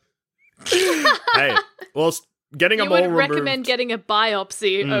 though. Hey, well, getting a You mole would removed... recommend getting a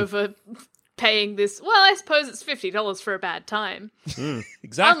biopsy over paying this. Well, I suppose it's $50 for a bad time.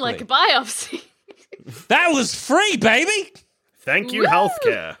 Exactly. Unlike a biopsy. That was free, baby. Thank you, Woo!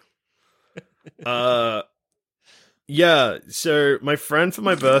 healthcare. Yeah, so my friend for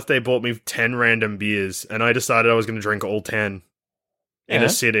my birthday bought me 10 random beers, and I decided I was going to drink all 10 in Yeah. a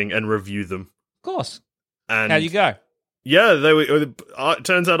sitting and review them. Of course. And How'd you go? yeah, they were. It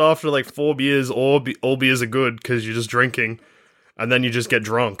turns out after like 4 beers, all beers are good because you're just drinking, and then you just get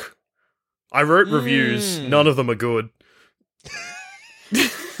drunk. I wrote reviews; none of them are good.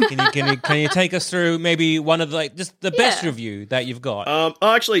 Can you take us through maybe one of just the best review that you've got,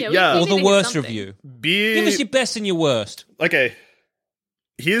 Actually, we yeah, need or to the think of worst something. review? beer. Give us your best and your worst. Okay,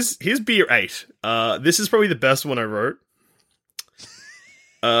 here's beer 8. This is probably the best one I wrote.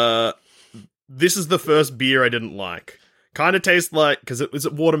 This is the first beer I didn't like. Kind of tastes like, because it was a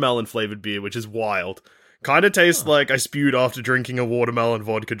watermelon flavored beer, which is wild. Kind of tastes like I spewed after drinking a watermelon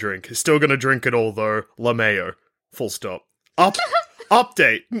vodka drink. Still gonna drink it all, though. LaMayo. Full stop.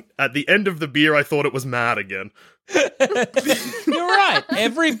 Update. At the end of the beer, I thought it was mad again. You're right.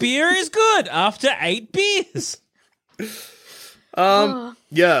 Every beer is good after 8 beers.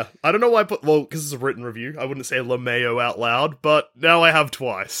 Yeah. I don't know why I put... Well, because it's a written review. I wouldn't say LaMayo out loud, but now I have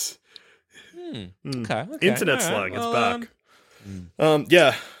twice. Okay. Internet slang, it's back.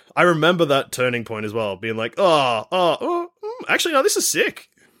 Yeah. I remember that turning point as well, being like, actually, no, this is sick.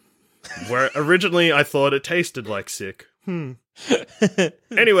 Where originally I thought it tasted like sick.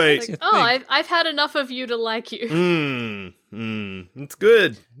 Anyway. Like, I've had enough of you to like you. It's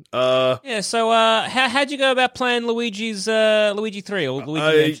good. Yeah, so how'd you go about playing Luigi 3 or Luigi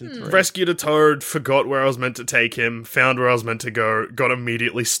Mansion 3? Rescued a toad, forgot where I was meant to take him, found where I was meant to go, got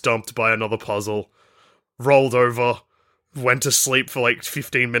immediately stumped by another puzzle, rolled over, went to sleep for like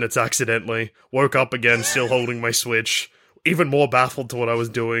 15 minutes accidentally, woke up again still holding my Switch, even more baffled to what I was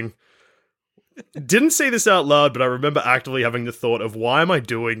doing. Didn't say this out loud, but I remember actively having the thought of, why am I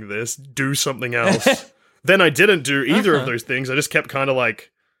doing this? Do something else. Then I didn't do either of those things. I just kept kind of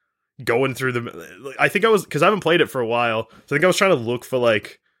like going through them. I think I was, because I haven't played it for a while, so I think I was trying to look for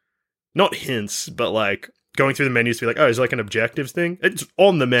like, not hints, but like going through the menus to be like, oh, is there like an objectives thing? It's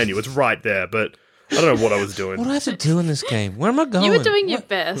on the menu, it's right there, but I don't know what I was doing. What do I have to do in this game? Where am I going? You were doing your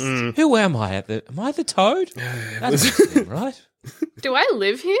best. Who am I? Am I the toad? That's it, right? Do I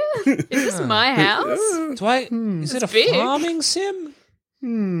live here? Is this my house? Is it a big. farming sim?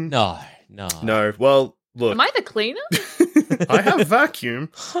 No. No, well, look. Am I the cleaner? I have vacuum.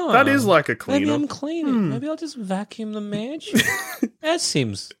 That is like a cleaner. Maybe I'm cleaning. Maybe I'll just vacuum the mansion. That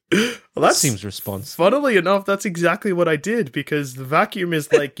seems responsible. Funnily enough, that's exactly what I did, because the vacuum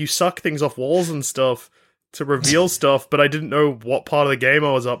is like you suck things off walls and stuff to reveal stuff, but I didn't know what part of the game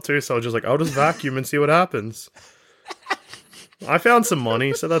I was up to, so I was just like, I'll just vacuum and see what happens. I found some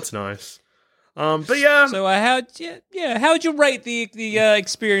money, so that's nice. But yeah. So how'd you rate the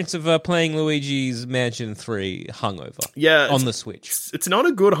experience of playing Luigi's Mansion 3 hungover? Yeah, on the Switch. It's not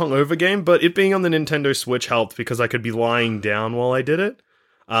a good hungover game, but it being on the Nintendo Switch helped because I could be lying down while I did it,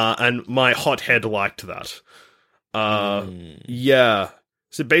 and my hot head liked that. Yeah.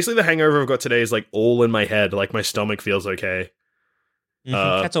 So basically, the hangover I've got today is like all in my head. Like my stomach feels okay.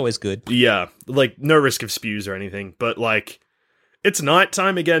 That's always good. Yeah, like no risk of spews or anything, but like. It's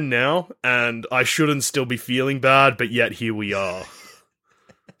nighttime again now, and I shouldn't still be feeling bad, but yet here we are.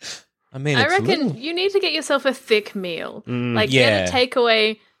 I mean, I reckon you need to get yourself a thick meal. Get a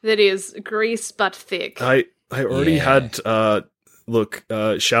takeaway that is grease but thick. I already had,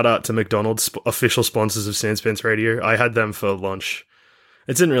 shout out to McDonald's, official sponsors of Sandspence Radio. I had them for lunch.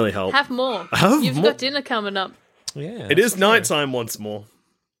 It didn't really help. Have more. You've got dinner coming up. Yeah, it is nighttime once more.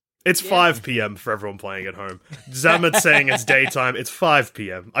 It's 5 p.m. for everyone playing at home. Zamet's saying it's daytime. It's 5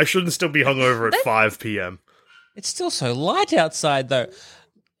 p.m. I shouldn't still be hungover at 5 p.m. It's still so light outside, though.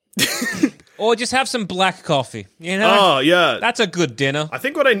 Or just have some black coffee. You know? Oh yeah, that's a good dinner. I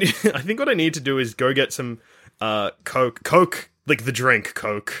think what I need to do is go get some Coke, like the drink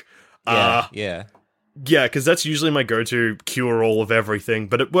Coke. Yeah, because that's usually my go-to cure-all of everything.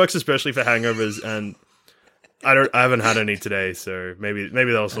 But it works especially for hangovers and. I haven't had any today, so maybe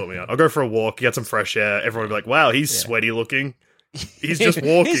that'll sort me out. I'll go for a walk, get some fresh air. Everyone will be like, wow, he's sweaty looking. He's just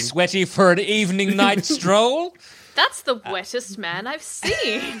walking. He's sweaty for an evening night stroll. That's the wettest man I've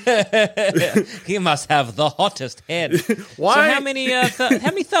seen. He must have the hottest head. Why? So how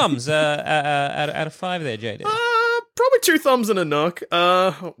many thumbs out of 5 there, JD? Probably 2 thumbs and a knock.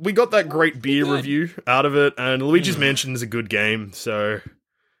 We got that great beer review out of it, and Luigi's Mansion is a good game, so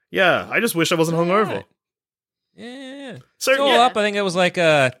yeah, I just wish I wasn't hungover. Right. Yeah. So all up, I think it was like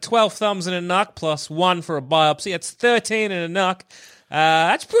 12 thumbs and a knock plus 1 for a biopsy. It's 13 and a knock.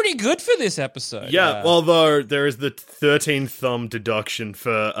 That's pretty good for this episode. Yeah, although there is the 13 thumb deduction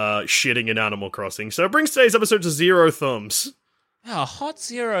for shitting in Animal Crossing. So it brings today's episode to 0 thumbs. Oh, hot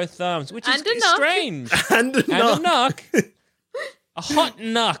 0 thumbs, which is knock. Strange. And a knock. A hot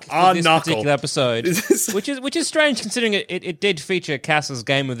knock for this particular episode, which is strange considering it did feature Cass's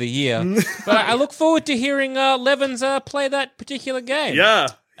Game of the Year. But I look forward to hearing Levins play that particular game. Yeah.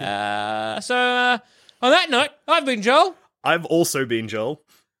 So on that note, I've been Joel. I've also been Joel.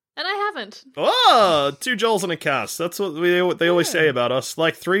 And I haven't. Oh, 2 Joels and a Cass. That's what they always say about us.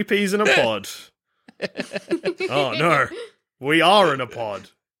 Like 3 peas in a pod. Oh no, we are in a pod.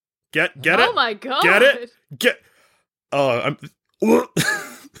 Get it? Oh my god. Get it? Oh,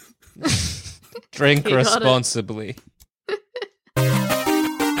 Drink responsibly.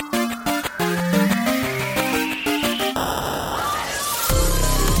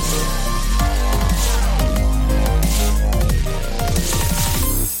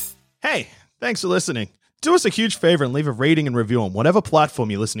 Thanks for listening. Do us a huge favor and leave a rating and review on whatever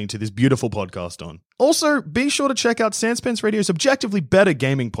platform you're listening to this beautiful podcast on. Also, be sure to check out Sanspence Radio's objectively better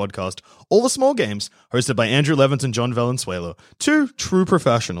gaming podcast, All the Small Games, hosted by Andrew Levins and John Valenzuela, two true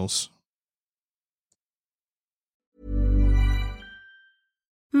professionals.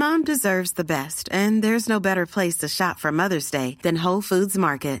 Mom deserves the best, and there's no better place to shop for Mother's Day than Whole Foods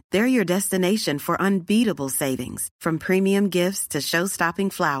Market. They're your destination for unbeatable savings, from premium gifts to show-stopping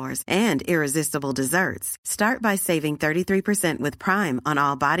flowers and irresistible desserts. Start by saving 33% with Prime on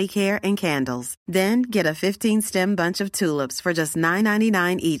all body care and candles. Then get a 15-stem bunch of tulips for just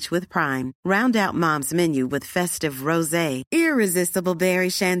 $9.99 each with Prime. Round out Mom's menu with festive rosé, irresistible berry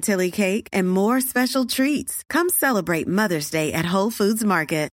chantilly cake, and more special treats. Come celebrate Mother's Day at Whole Foods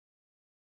Market.